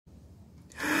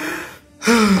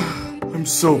I'm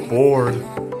so bored.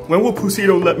 When will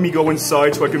Poohsito let me go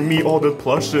inside so I can meet all the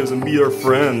plushes and be their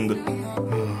friend?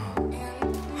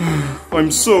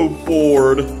 I'm so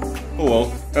bored. Oh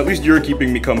well, at least you're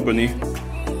keeping me company.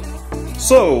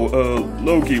 So,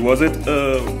 Loki, was it?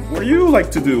 What do you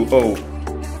like to do? Oh,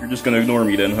 you're just gonna ignore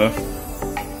me then, huh?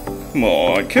 Come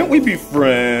on, can't we be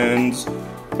friends?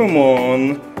 Come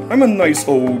on, I'm a nice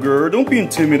ogre. Don't be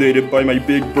intimidated by my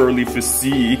big burly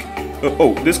physique.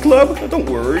 Oh, this club? Don't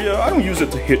worry, I don't use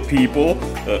it to hit people.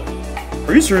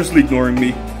 Are you seriously ignoring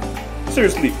me?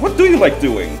 Seriously, what do you like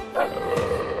doing?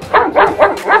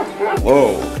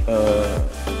 Whoa,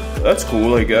 that's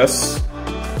cool, I guess.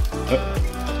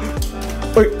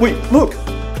 Wait, look!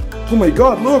 Oh my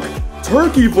god, look!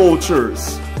 Turkey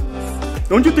vultures!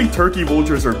 Don't you think turkey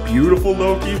vultures are beautiful,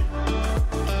 Loki?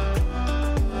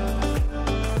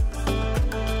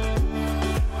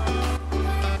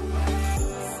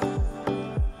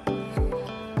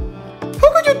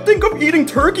 How could you think of eating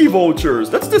turkey vultures?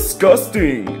 That's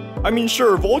disgusting! I mean,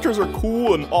 sure, vultures are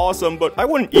cool and awesome, but I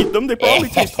wouldn't eat them. They probably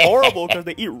taste horrible because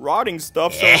they eat rotting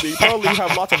stuff, so they probably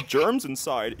have lots of germs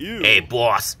inside. Ew. Hey,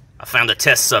 boss. I found a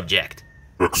test subject.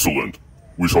 Excellent.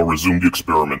 We shall resume the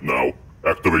experiment now.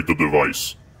 Activate the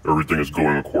device. Everything is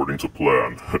going according to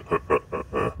plan.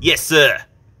 Yes, sir.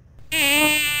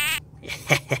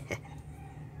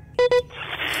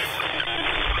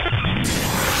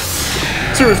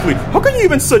 Seriously, how can you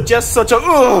even suggest such a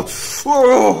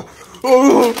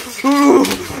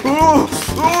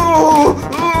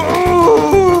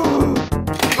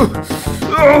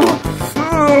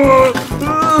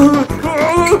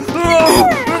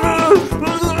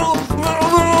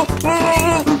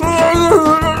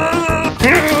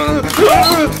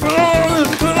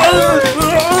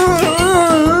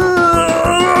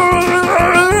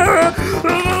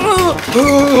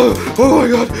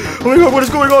Oh my god, what is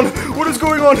going on? What is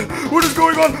going on? What is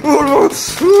going on?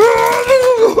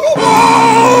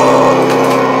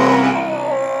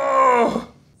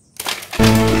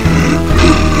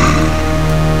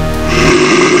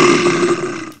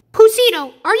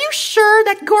 Poohsito, are you sure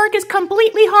that Gork is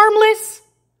completely harmless?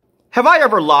 Have I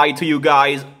ever lied to you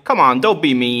guys? Come on, don't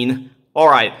be mean.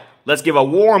 Alright, let's give a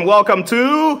warm welcome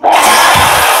to...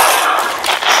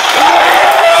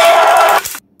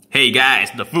 Hey guys,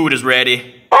 the food is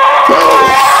ready.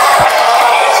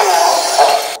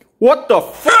 What the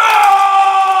f-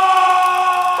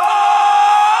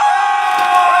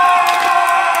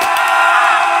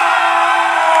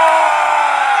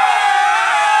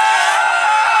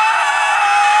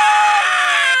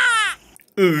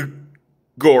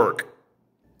 Gork.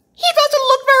 He doesn't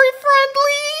look very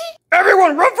friendly.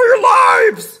 Everyone, run for your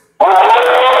lives!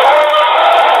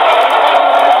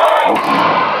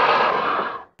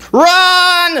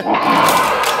 Run!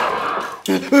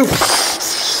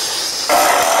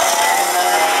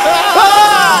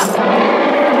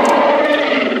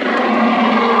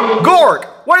 Gork,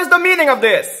 what is the meaning of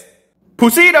this?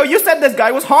 Poohsito, you said this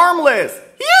guy was harmless.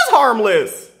 He is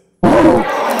harmless.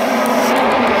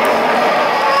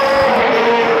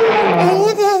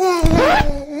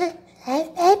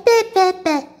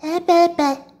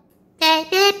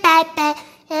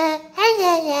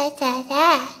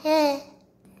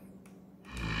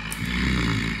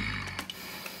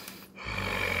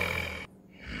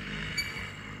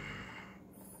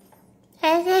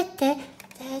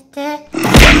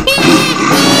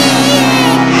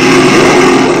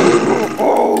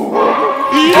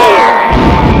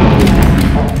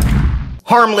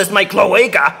 Harmless, my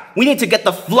cloaca. We need to get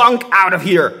the flunk out of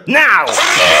here, now!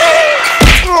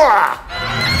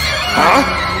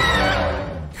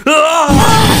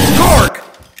 Gork!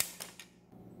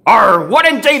 What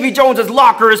in Davy Jones's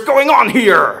locker is going on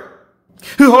here?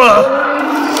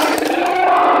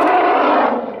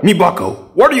 Mibako,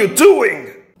 what are you doing?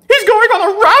 He's going on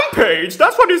a rampage,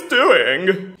 that's what he's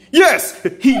doing. Yes,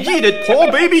 he yeeted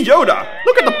poor baby Yoda.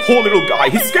 Look at the poor little guy,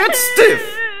 he's scared stiff.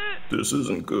 This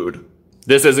isn't good.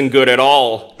 This isn't good at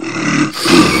all.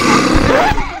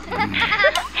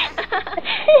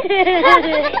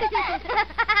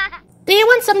 Do you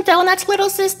want some donuts, little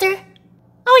sister?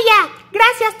 Oh yeah,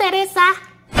 gracias, Teresa.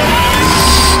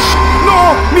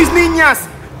 No, mis niñas.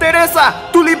 Teresa,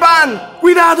 Tulipán,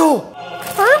 cuidado.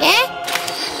 ¿Eh?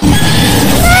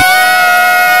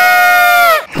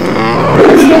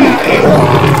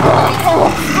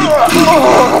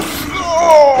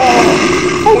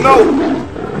 Oh no.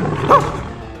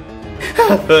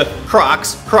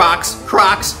 Crocs, Crocs,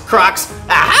 Crocs, Crocs.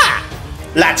 Aha!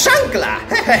 La chancla!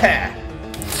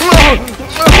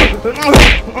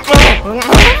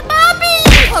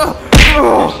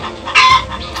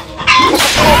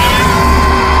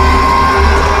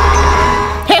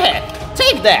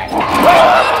 believe that.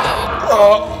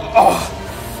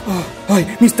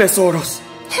 Ay, mis tesoros.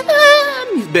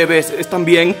 Mis bebés están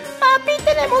bien. Papi,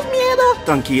 tenemos miedo.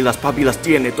 Tranquilas, papi las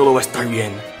tiene, todo va a estar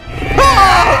bien.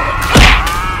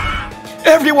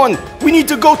 Everyone, we need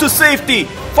to go to safety.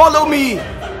 Follow me.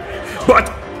 But...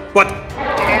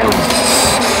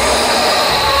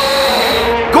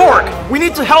 Gork, we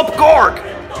need to help Gork.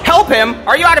 Help him?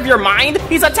 Are you out of your mind?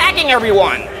 He's attacking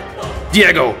everyone.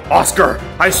 Diego, Oscar,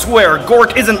 I swear,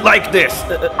 Gork isn't like this.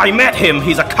 I met him.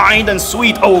 He's a kind and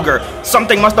sweet ogre.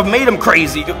 Something must have made him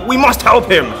crazy. We must help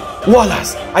him.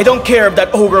 Wallace, I don't care if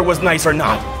that ogre was nice or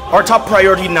not. Our top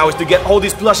priority now is to get all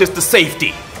these plushes to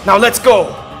safety. Now let's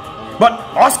go. But,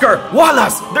 Oscar,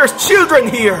 Wallace, there's children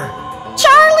here.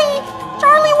 Charlie!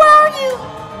 Charlie, where are you?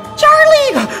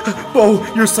 Charlie!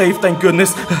 Oh, you're safe, thank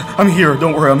goodness. I'm here,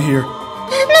 don't worry, I'm here.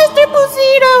 Mr.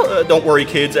 Poohsito! Don't worry,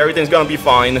 kids, everything's gonna be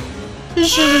fine.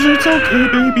 It's okay,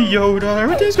 baby Yoda,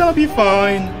 everything's gonna be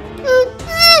fine.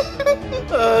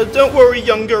 Don't worry,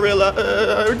 young gorilla,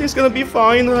 everything's gonna be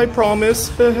fine, I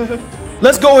promise.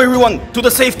 Let's go, everyone, to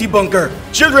the safety bunker.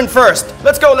 Children first.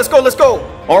 Let's go, let's go, let's go.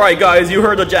 All right, guys, you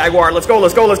heard the jaguar. Let's go,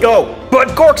 let's go, let's go. But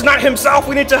Gork's not himself.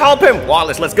 We need to help him.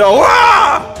 Wallace, let's go.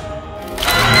 Ah!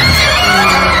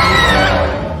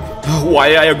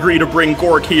 Why I agree to bring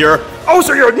Gork here? Oh,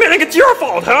 so you're admitting it's your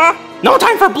fault, huh? No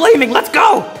time for blaming. Let's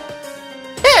go.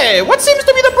 Hey, what seems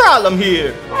to be the problem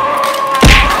here?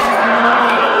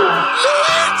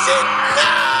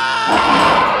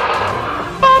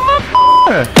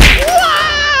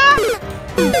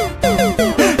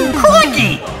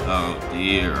 Crikey! Oh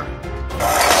dear.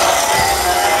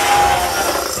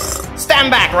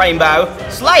 Stand back, Rainbow.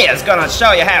 Slayer's gonna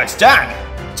show you how it's done.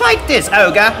 Take this,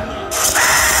 ogre.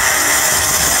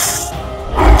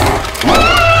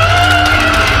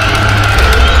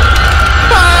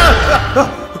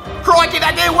 Crikey,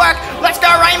 that didn't work. Let's go,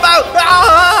 Rainbow.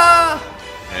 Ah!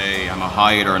 Hey, I'm a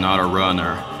hider, not a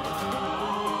runner.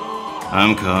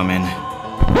 I'm coming.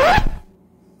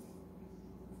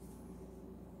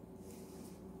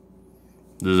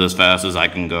 This is as fast as I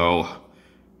can go.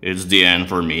 It's the end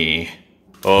for me.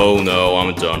 Oh no,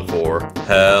 I'm done for.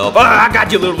 Help! Ah, I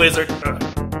got you, little lizard!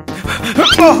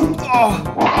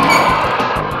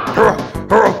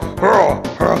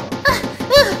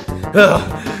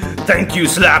 Thank you,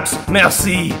 Slaps.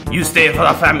 Merci. You stay for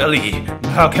the family.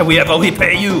 How can we ever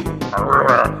repay you?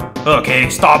 Okay,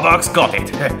 Starbucks got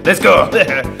it. Let's go.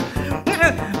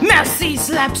 Merci,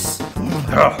 Slaps.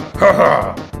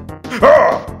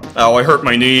 Oh, I hurt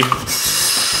my knee.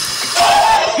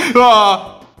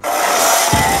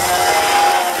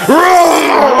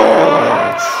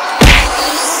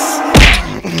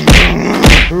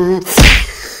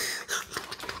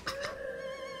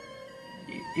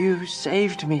 You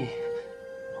saved me.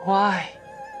 Why?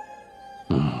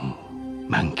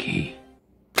 Monkey.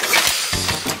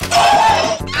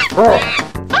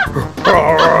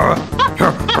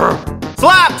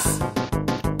 Slaps!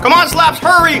 Come on, Slaps,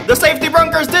 hurry! The safety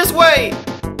bunker's this way!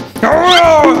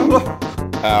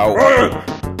 Ow.